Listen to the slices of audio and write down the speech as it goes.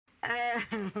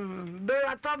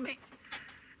Dora Tommy.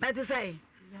 That is say.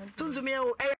 Tunzumi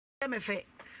o emefe.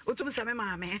 Otum se me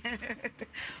maame.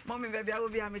 Mommy baby I will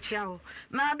be a chiao.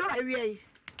 Na Dora wie.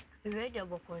 Radio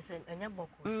bokos anya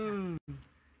bokos.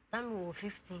 Na me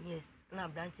 15 years na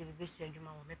branti be besu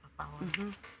adwuma wo me papa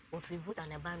ho. O fi vote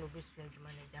na ba no besu adwuma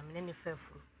na jam ne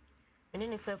fefuru.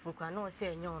 Ne fefuru kwa na o se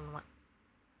enye onwa.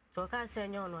 So ka se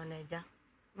enye onwa na eja.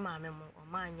 Maame mo o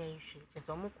ma anya ihwe.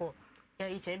 Cheso mo ko ya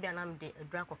iche bia na mde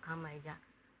adura ko kama eja.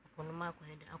 Kono ma ko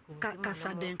hede akọ.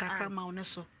 Kasa den kakra ma one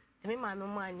so. Ti me maame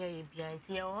mo anya ye bia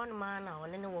nti ye ho no ma na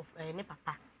one ne wo ne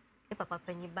papa. Ne papa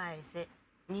panyi bae se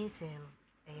ni se no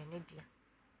eye ne dia.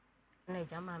 Na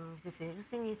jama me sese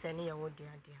usinyi se ne ye wo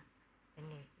dia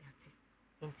ene yate.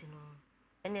 Nti no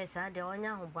ene sa de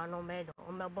onya hoba no me do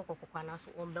o me bokokwa na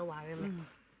so o mbe ware me.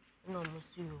 No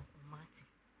musuyo o mate.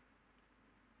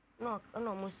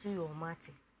 No musuyo o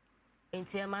mate.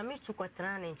 Nti e mami tu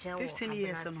kwatra na nchen wo 15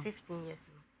 years no. 15 years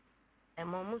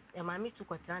no. E mami tu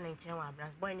kwatra na nchen wo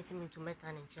abras boy ni simi tu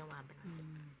meta na nchen wo abras.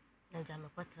 Na jame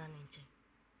kwatra na nchen.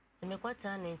 Se me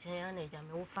kwatra na nchen ya na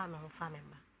jame wo fa me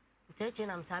ba. Nteche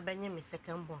na msa banye me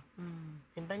second born.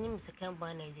 Se banye me second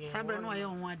born na je. Sabre no aye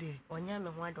ho ade. Onya me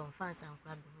ho ade on fa san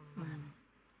kwa be ho ma.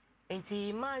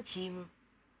 Nti Marchi mu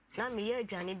na me ye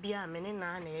adwane bia me ne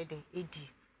na ye de edi.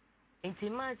 Nti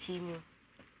Marchi mu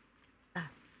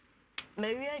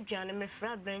Mary adwane me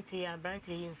fra branti ya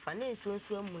mfa na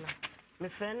ensuonsu amuna me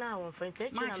fra na awon fra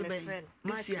nteche na me fra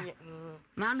Marchi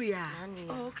na anu ya.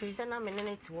 Oh okay. Se na me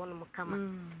ne ti wono mo kama.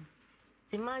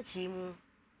 Ti Marchi mu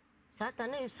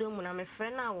Satan na ensuo mu na me fra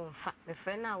na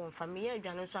awon fa me ye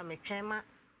adwane so a me twema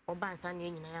oba nsa na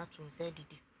enyina ya to se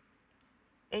didi.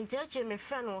 Enti ache me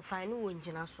fra no fa ne wo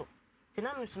ngina so. Ti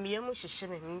na me so me yam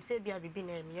hyehye me se bia bibi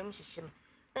na me yam hyehye me.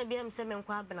 Na bia me se me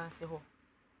nkwa abenase ho.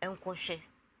 Enko hwe.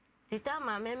 Tita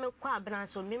ma me kwa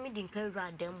abenase me di nka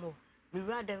wura dem ho. Me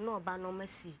wura dem na oba no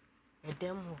masi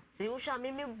edem ho. Ti wo hwa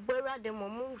me bo wura dem mo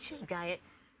mu hye dwaye.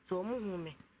 To mo hu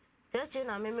me. Ti ache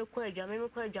na me kwa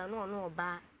adwa no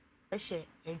oba ehye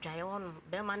edwaye ho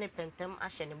be ma ne pentem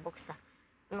ahye ne boxer.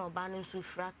 Na oba no nso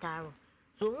fra taro.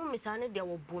 So hu me sa ne de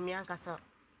wo bomi ankasa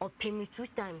opemi 2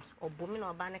 times obomi na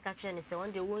oba ne ka kire ne se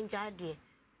won de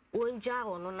wonja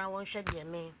ono na won hwe de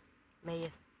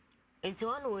meye enti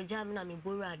won wonja me na me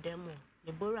boru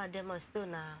ademo still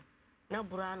na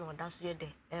bura na oda so ye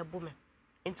de ebo me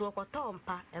enti wokoto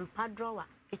mpa drawer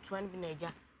kitwan bi na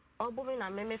eja obomi na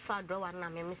me fa drawer na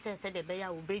me sense de be ya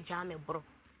wo beja me bro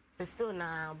se still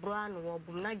na bura no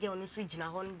obom na ge ono so gina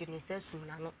ho no de ne sesum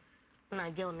na no na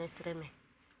ge ono sere me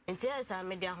enti esa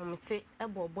me de ahomete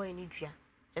ebo boy ni dua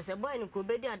Jese boy ni ko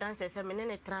bedi adanse se me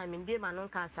ne try me bie ma no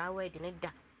nka sa word ne da.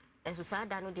 Eso sa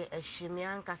da no de ehime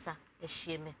ankasa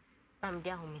ehime. Na me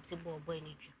dia homiti boy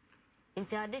ni dwa.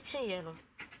 Nti ade chenye no.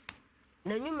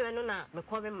 Na nwumre no na me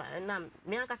ko be ma na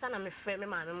me ankasa na me frɛ me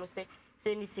ma me mo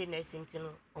se ni se na esinti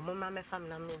no. Omo ma me fam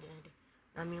na me de.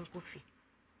 Na me nkofi.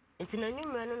 Nti na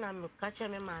nwumre no na me ka che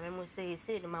me ma me mo se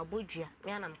ni ma bodua.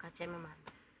 Me na me ka che me ma.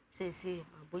 Se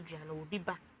ma bodua na obi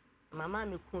ba. Mama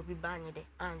me ku obi ba nye de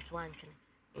anto antwene.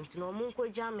 Nti no mo nko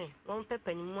jame won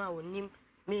pepanimu a wonim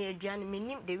me aduane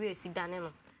menim de we si dane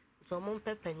no nti mo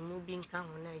pepanimu bi nka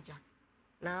ho na eja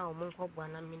na o mo nko boa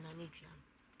na me na ne duane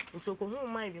nti ko hu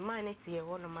man bi man ne tie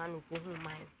ho no man no ko hu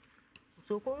man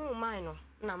nti ko hu man no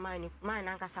na man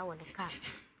na nkasa wo ne ka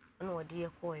na ode ye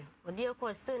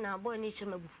still na boy ni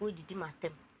chema bufu didi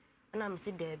matem na me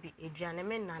se da bi aduane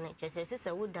me na ne chese se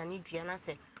wo dane duane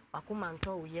se wakoma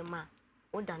nto wo ye ma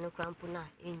wo dane krampo na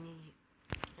enyi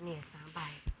ne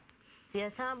esambai ti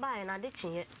esambai na de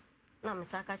chinye na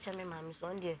mesaka cheme ma me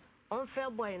so ndie on frɛ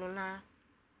boy no na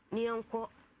ne enko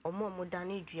omo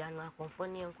dane dua no akonfo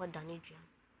ne enko dane dua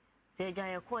ti eja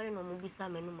ye ko no mo bisa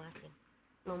manu masem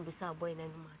no mo bisa boy na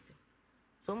nu masem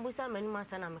so mo bisa manu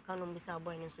masem na meka no mo bisa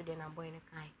boy ne so de na boy ne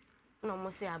kai no mo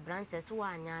se abrante se wa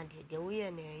anya de wo ye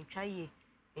na entwa ye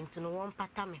enti no won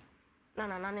pata me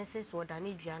na ne se so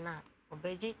dane dua na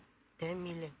obeji 10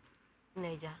 million na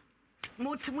eja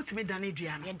Muti dane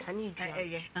duana. Ye dane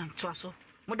duana. Anto so.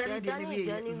 Mo dane duana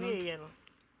wiye no.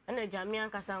 Ana jami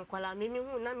ankasa nkwala me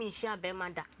hu na me hia be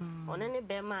mada. One ne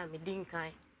be ma me din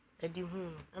kan. Adi hu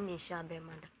no na me hia be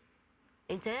mada.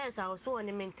 Interesa wo so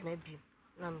one mentena bi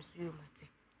na me suyo mate.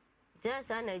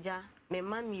 Interesa na ja me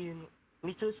ma mienu.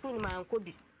 Me to school ma anko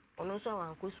bi. Ono so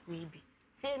anko school bi.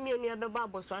 Se mienu ya be ba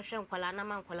boso ahwe nkwala na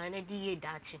ma nkwala na di ye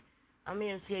daachi. Ama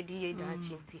ye so ye di ye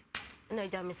daachi nti. Na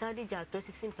jamisa di ja to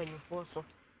sisi mpanimfo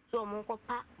so mo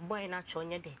pa boy na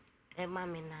chonye de e ma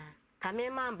me na ka me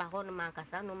ma mba ho no ma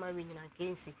nkasa no ma wi nyina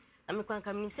kensi na me kwan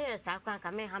ka me se sa kwan ka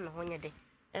me ha me ho nye de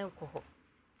enko ho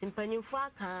mpanimfo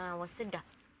aka wo se da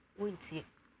wontie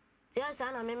tia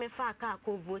sa na me fa aka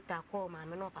ko vote ko ma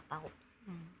me no papa ho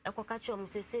ekoka che om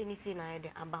se ni si na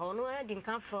ede aba ho no e di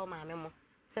nka fra ma me mo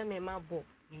se me ma bo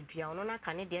ni dua ono na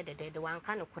ka ne de wan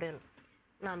ka ne kore no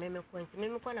na me kwenti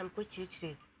me ko na mpo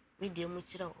chirichiri me de mu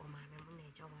chira o ma me mo na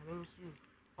eja o ma me su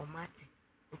o mate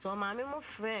nti o ma me mo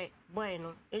frɛ boy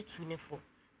no etu ne fo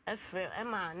e frɛ e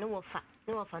ma ne wo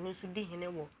fa ne su di hene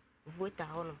wo vote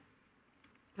ho no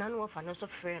na no wo fa no so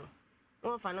frɛ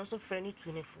no fa no so frɛ ni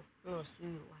tu ne fo no su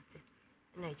wate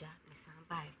na eja me san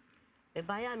bai me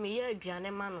bai a me ye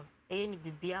aduane ma no e ni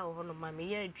bibia wo no ma me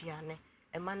ye aduane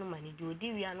e ma no ma ni di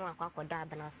odi wia no akwakoda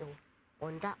abana se wo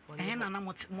onda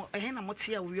na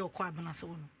motia wo wi okọ abana se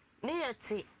wo no ne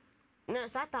yeti na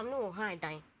satam no han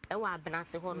dan e wa abana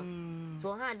se ho no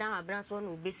so han dan abana se ho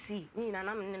no obesi ni na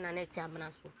nam ne na na ti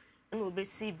abana so na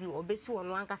obesi bi obesi wo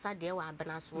no ankasa de wa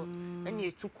abana so na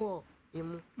etuko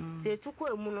emu ti etuko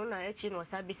emu no na echi no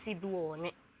sa besi bi wo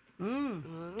ne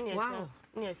wow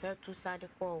ni sa tu sa de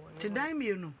ko wo ti dan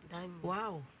mi no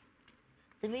wow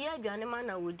ti mi ya aduane ma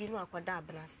na wodi no akoda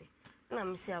abana se na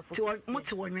me se afo ti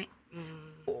moti wonwe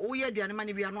o ye aduane ma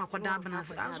ne bia no akoda abana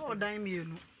se aso dan mi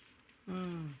no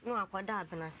no akoda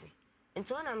abana se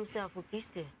nti ona me se afo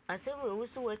Christian asem we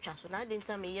wusu watwa so na de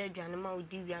nta me ye aduane ma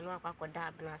wodi wia no akoda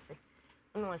abana se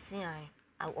no osi ai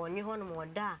onye ho no mo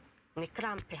da ne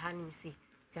krampe ha ne si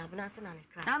ti abana se na ne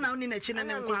krampe na oni na chi na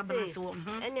ne nkwa abana se wo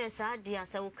ene sa de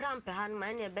asa wo krampe ha no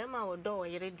ma ene be ma wo do wo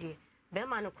yere die be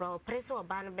ma no kra wo prese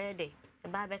oba no be de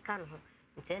ba be kan ho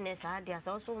nti ene sa de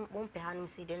asa so bompe ha no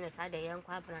si de ne sa de ye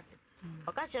nkwa abana se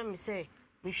oka che me se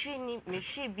me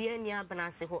hwi bia ni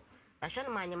abana se ho na hwe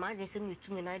no ma nyama je se me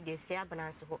tumi na de se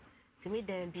abana se ho se me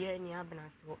dan bia ni abana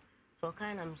se ho so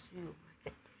kan na me suyo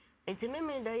mate nti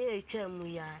me da ye etwa mu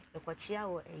ya ekochia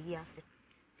wo eyi ase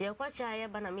ti ekochia ye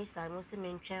bana me sa mo se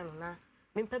me ntwen no na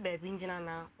me mpa ba bi ngina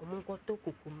na omunkoto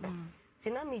kokumba ti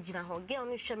na me gina ho girl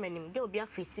no hwe manim girl bia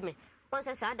fesi me won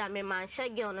se sa da me man hwe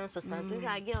girl no so san tu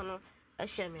hwa girl no e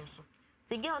hwe me so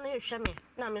ti girl no hwe me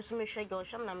na me so me hwe girl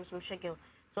hwe na me so me hwe girl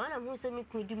so ana mu se me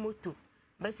kudi moto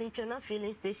besi ntwe na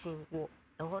filling station wo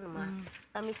e ho no ma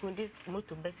na me kudi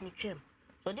moto besi ntwem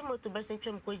so di moto besi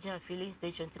ntwem ko gina filling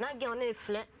station ti na girl no e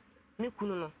fle me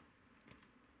kunu no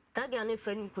ta girl no e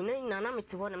fle me kunu na me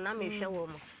ti ho na me hwe wo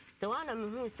mo ti wa na me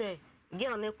hu se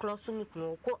girl no close me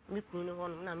kunu ko me kunu no ho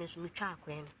no na me so me twa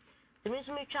akwen ti me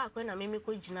so me twa akwen na me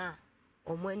ko gina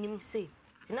omo anim se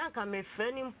ti na ka me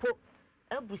fre ni mpo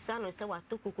abusa no se wa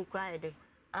to kokokra ede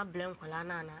ablen kwala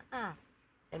na na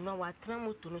eno wa tra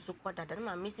moto no so koda da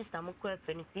na me sister mo kwa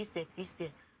fre ni Christian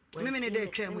me ne de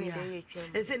twa mu ya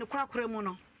ese ne kwakura mu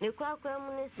no ne kwakura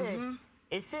mu ne se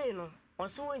ese no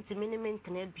oso wonti me ne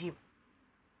mentena biem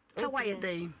ta wa ye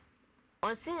dan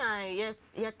osi an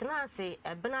ye trance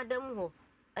ebenadam ho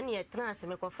ene ye trance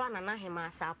me kofa na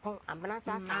hema sapon abena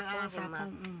sapon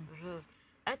hema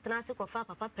trance kofa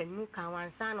papa panu kan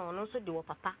wansa na ono so de wo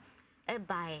papa e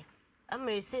bae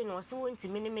ama ese no oso wonti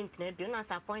me ne mentena biem na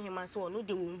sapon hema so ono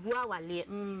de wongu awale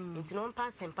nti no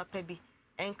mpa sem papa bi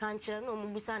enkanche no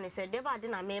mubusa ne se deba de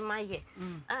na me maye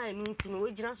nti no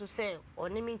wogina so se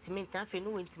one mentiment afi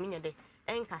no wonti me nyede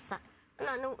enkasa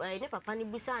na no ne papa ne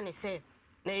busa ne se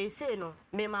na ese no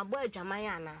me mabo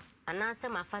adwaman ana se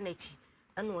mafa na chi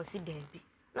ana osi dabi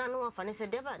na no wafa ne se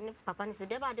deba ne papa ne se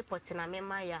deba de poti na me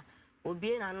maya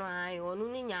obie na no ai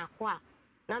onu ni nya akwa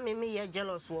na me ye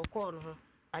jealous wo call no ho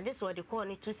I just what they call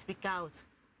it to speak out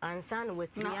and san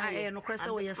wet me ai no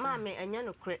kresa wo yes ma me enya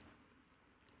no kre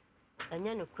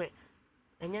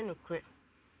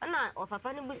ana o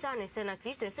papa ne busa ne se na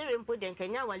Christian se we mpo de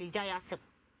nkanya waligya yasem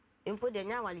mpo de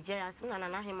nya waligya yasem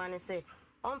na hema ne se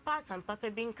on pass and papa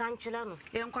bi nkan chila no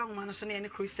ye nkwa nwoma no so ne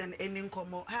Christian eni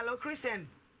nkomo hello Christian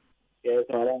yes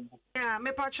madam yeah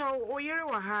me pacho oyire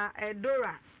wa ha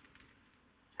Dora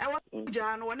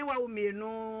ja no woni wa wo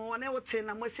mienu woni wote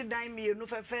na mosi dan mienu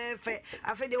fefefe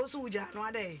afede wo so uja no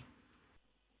ade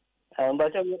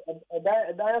but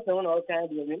da so no kan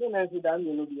de me na si dan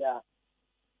mienu bia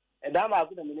da ma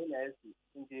ku da me na esi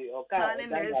nti o ka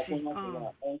da ko no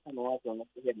no wa so no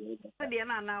de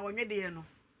na wonwe de no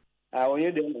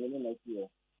onye de me na si o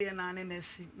de na ne na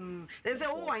si they say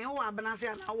wo wan wo abanase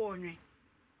na wo onwe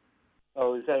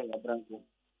say na branco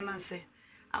na say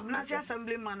Abnasi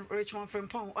Assemblyman Richmond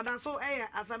Frimpong. Oda so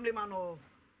Assemblyman o.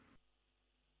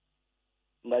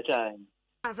 Mbachai.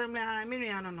 Assemblyman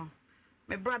minu no.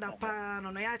 My brother pa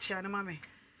no ya chia ne mame.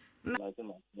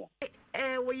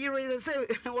 Wo yire say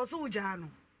wo so uja no.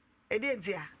 E de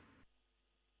ntia.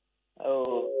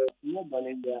 No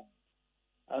bonibia.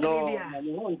 Ano na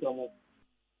me ho ntomo.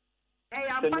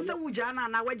 Ya pasa uja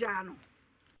na waja no.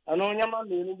 Ano nyama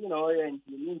me ni bi na o ye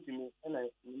ntimi na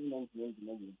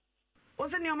ntimi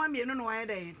What's in your mammy? No, why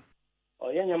they?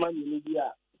 Or young man, you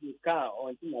can't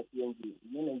on TNG,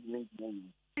 management.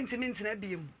 Intimate in a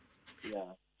beam. Yeah.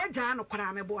 A Jan or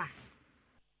Crame boy.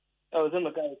 I was a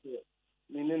mechanic.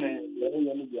 Meaning,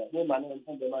 no man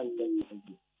and the man.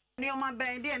 Near my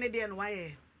band, the idea and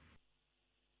why.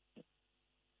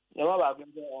 No, I've been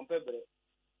there on paper.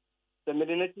 The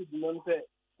Medinity don't say,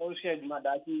 oh, she had my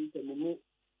daddy, the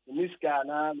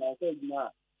Miskana, my third man.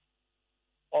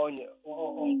 On your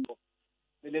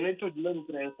Medinity to the Lone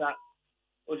Prince.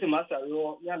 Osi master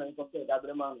yo yana nko pe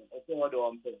dabre ma no o se wodo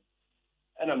ompe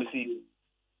ana me see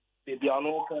baby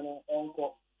ano kana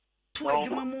onko to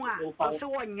adwuma mu a o se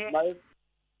wonye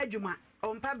adwuma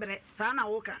o mpa bre sa na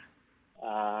wo ka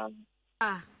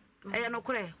e no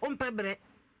kure o mpa bre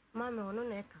mama ono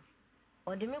na eka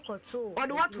o de me koto o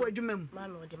de what adwuma mu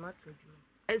mama o de ma to adwuma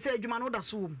e se adwuma no da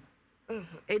so wo mu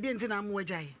e di nti na mu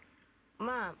agyae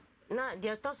ma na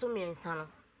de to so mi ensa no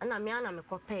ana me ana me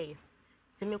kopeye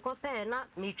ti me kopeye na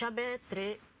me twa be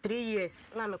 3 years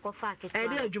na me kofa aketwa e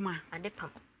di adwuma ade pam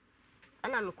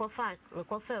ana me kofa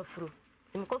afuru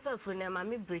ti me kofa afuru na ma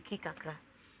me breaki kakra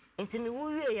enti me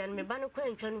wuwie ya me ba no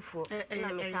kwantwa no fuo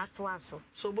na me sa to aso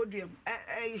so boduam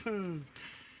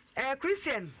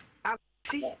Christian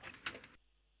aksi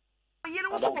yere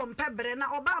wo so mpebre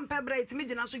na oba mpebre itimi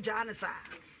gina so gya ne sa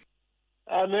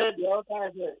me de o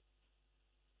ka se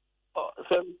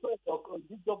so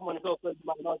this document so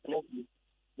my not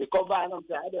the cover and I'm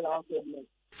saying I don't know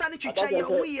sani twitwa ye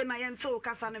wuye na ye nte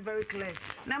kasa ne very clear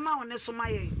na ma won so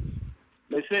maye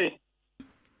me say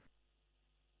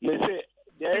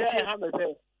yeah ha me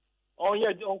say on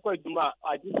ye on kwa duma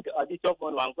I just chop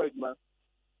on one kwa duma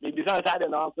me bi san sa de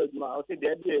na kwa duma o say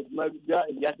there dey duma bia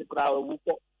ya se kra wu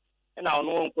ko na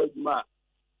on kwa duma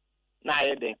na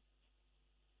ye den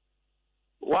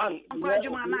one kwa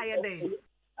duma na ye den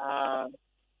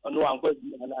on one kwa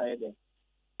duma na ye den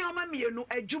o ma mienu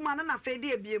adwuma na fe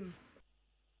de ebiem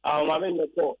ma me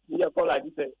no you call like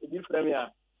this different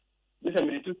here this is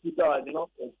me to speak out you know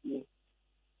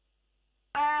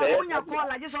when you call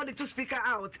like just all the two speaker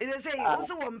out they say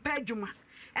also one pa adwuma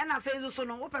e na fe so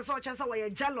no wo pese o chese we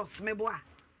jealous me boa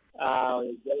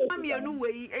ma mienu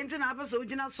we enti na pese o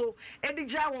gina so e di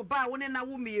gya wo ba wo ne na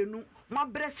wo mienu mo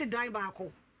bresi dan ba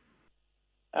ko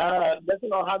that's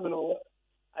not happen no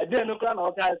I didn't know can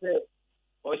o ka say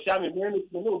o sha me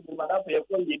no madam for your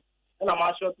colleague and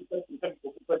I'm sure to person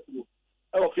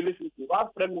I feel one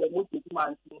friend will move to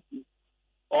man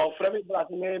or friend will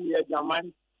name me a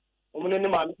man omune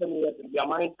ma me say ya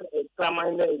man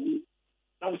kraman na yi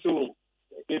am so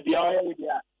e bia ya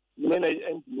dia me na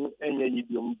enye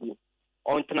yidiom bi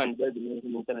on tran dead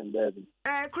me tran dead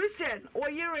Christian o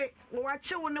yire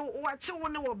wache wo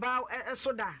ne wo ba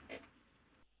so da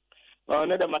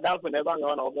no the madam for never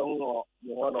no no be hu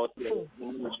no no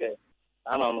say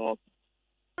I don't know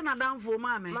na danfo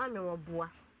mame wo boa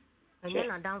enye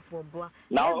na danfo boa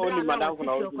now only madam for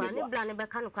no ni bla ne be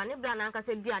ka no kwa ni bla na nka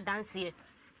se di adanse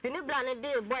ti ni bla ne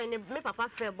de boy ne me papa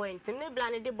frɛ boy ti ni bla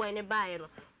ne de boy ne bae no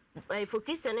for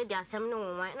Christian ne de asɛm ne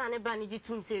wonwan na ne bla ne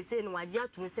gitum se no wagye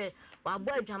atum se wa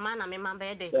boy adwama na me ma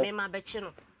be de me ma be chi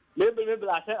no me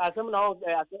bla asɛm na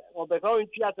o be ka o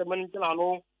ntwi asɛm ne tina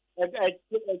no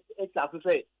ta so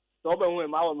say so be hu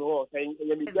ma wo me ho say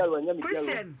ye mi gelo nya mi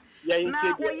gelo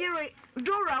na wo yire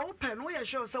Dora open wo ye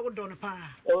sure say wo don pa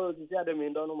oh ti ade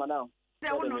mi don no madam de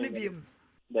wo no ne biem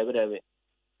debe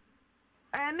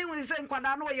ne wo say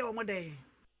nkwada no ye o mo de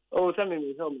oh say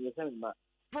me ma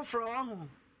foforo ho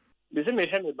bi se me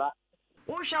hwe me ba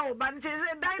wo hwa wo ba nti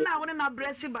say dan na wo ne na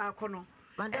bresi ba ko no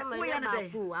madam ya ba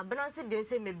ku abnanse de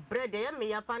say me bread ya me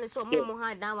ya pa ne so mo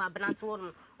ha dan wa abnanse wo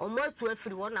no o mo atu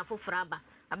afiri wo na foforo aba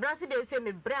abnanse de say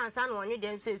me bre ansa na onye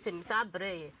de say me sa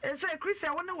bre e say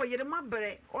Christian wo na wo yire ma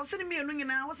bre o se ne me enu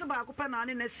nyina wo se ba ko pa na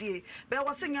ne na sie be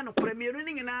wo se nya no kore me enu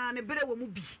nyina ne bre wo mu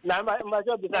bi na ma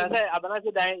jo bi san say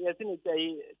abnanse dan ye se ne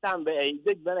say tambe e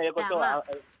big bana ye ko to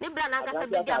ni bra na ka se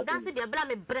bi abnanse de bra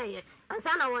me bre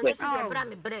ansa na onye se de bra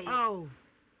me bre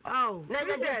na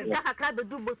de da kakra be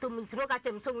du botom ntiro ka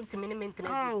chem so ntimi ne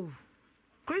mentena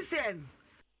Christian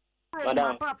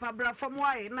madam papa bra from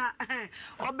why na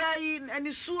obey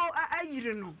ani suo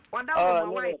ayire no oda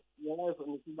wo why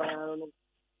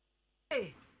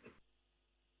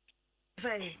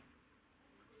say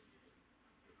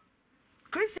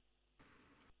Christian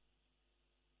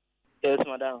yes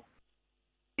madam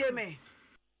hear me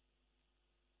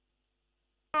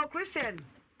oh Christian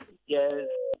yes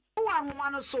wo ahoma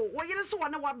no so wo yire so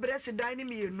wona wa bresi dan ne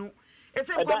mienu e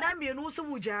say bodan mienu so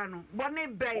wugya no bone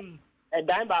ben e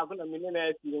dan ba ko na me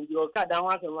na esi ngi o ka dan ho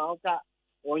asema o ka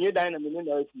onye dan na me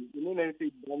na esi me na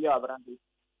esi dan ya abrande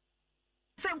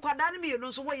Same quadani me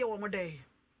no so way one day.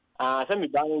 Send me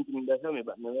down into the semi,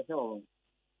 but never so.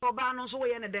 Or ban so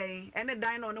way any day, and a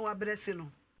dine on no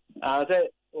abressino. I said,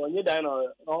 when you dine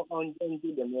on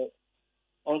the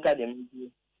on Cademy.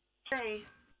 Hey,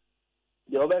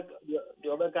 the other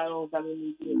kind of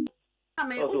coming. I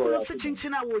mean, also sitting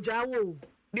China would jaw.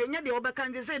 The only the other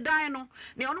can say dino,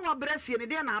 the only one bressy and the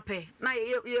dinner pay. Now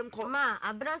you come,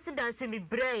 a brassy dance me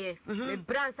bray, me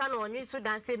branson on you so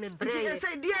dance me bray.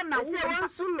 Say, dear, now,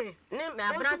 also me, name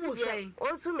a brassy,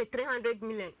 also me 300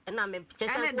 million, and I'm a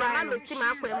Cheshire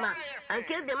and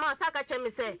kill the mouse. I catch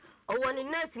me say, oh, one in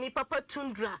nurse ni papa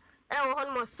tundra.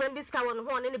 One more spend this cow on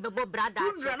one in the bubble brother.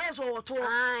 Tundra, that's all.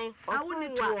 I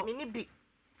wouldn't talk. Mini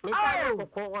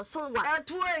or so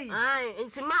what way. Aye,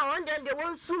 into my one day they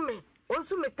won't sue me.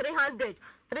 Also me 300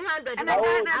 and I don't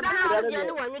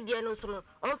so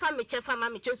on family chef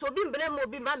mammy so be blame will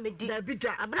be mammy dear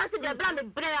bitter a brass de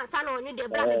brand bray and son on you de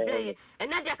brand bray and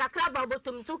Nadia crab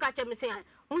bottom to catch me saying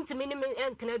won't minimum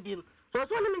and canabium so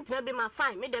one minute my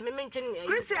fine made them mention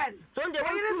Christian so they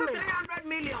want 300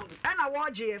 million and I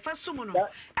watch you for someone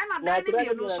and I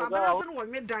didn't know so I don't want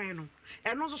me dying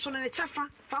and also so a chafa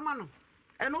famano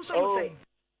and also say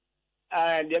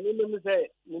and the minimum say,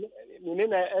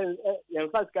 in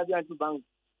fact, Cabian to bank.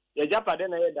 The Japan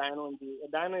dino, the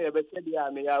dino, a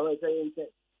better may I was saying,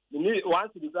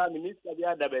 once the prime minister, the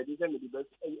other bed is the best.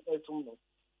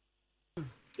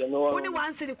 Only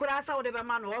one city could ask out of a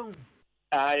man or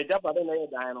Japan dino.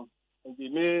 And the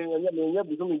me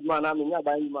becoming man, I mean,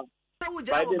 buying man. So would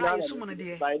you buy someone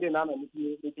dear? By the name of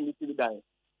making it die.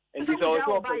 And it's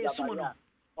also buy someone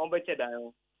on better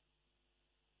dino.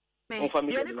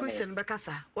 You're Christian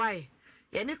Becassa. Why?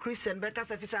 You're Christian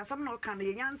Becassa. If it's some no can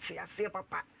yancy, I say,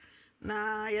 Papa.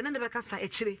 Nah, you're never Becassa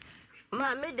actually.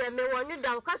 Ma made them me one you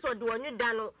down, Casso do one you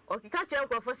down, or catch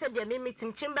uncle for said they meet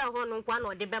him chimber horn on one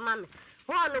or the bemame.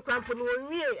 Horn no cramp no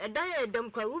way, a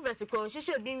diadem caruvesico, she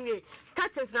should be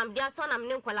Cattins nam dear son, I'm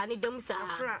Nincolani Dumsa.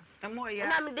 And more,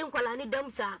 I'm Dincolani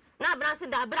Dumsa. Now, Brancy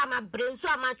da Brama brain, so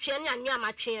I'm a chain and near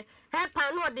my chair. Her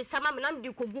pano the summer, and I'm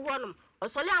Duke Guanum. O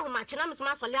solia humache na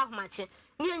msuma solia humache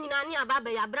ni nyina ni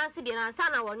ababa ya bransi de na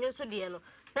sana wonye so de no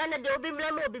na de obi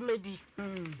mblem obi medi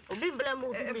obi mblem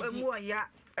obi medi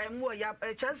emu ya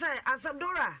chance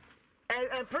asabdora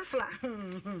Priscilla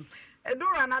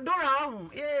Dora na Dora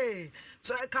oh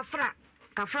so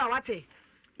kafra wate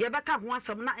ye beka ho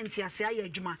asam na entiase aye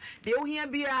adwuma de ohia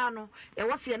bia no e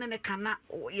wose ye ne kana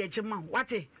ye gema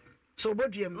wate so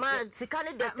boduem ma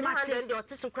sikane de 300 de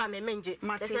otiso kra me menje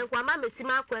se kwa ma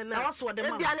mesima akwa me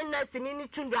bia ne na sini ni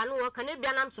tundua no wo kana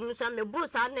bia nam so so me buru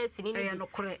sa na sini ni no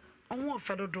kore onwo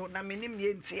fedodo na menim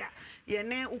ye ntia ye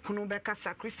ne ukunu beka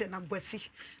sa Christian agwasi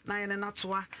na ye ne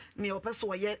natoa ne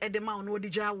opeso ye edema no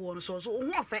odigya wo no so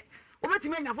onwo fe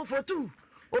obetimi anya fofo tu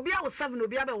obi a wo 7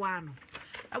 obi abe wa no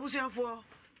abusuafo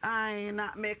ai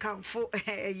na me kanfo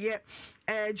ye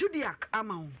Judiac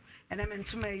amawo and I'm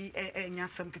into my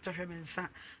nyasam kitahwe mensa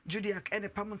Judiac and a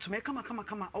pamuntu me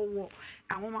kama owo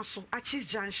and woman so Achis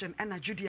Junction and a Judiac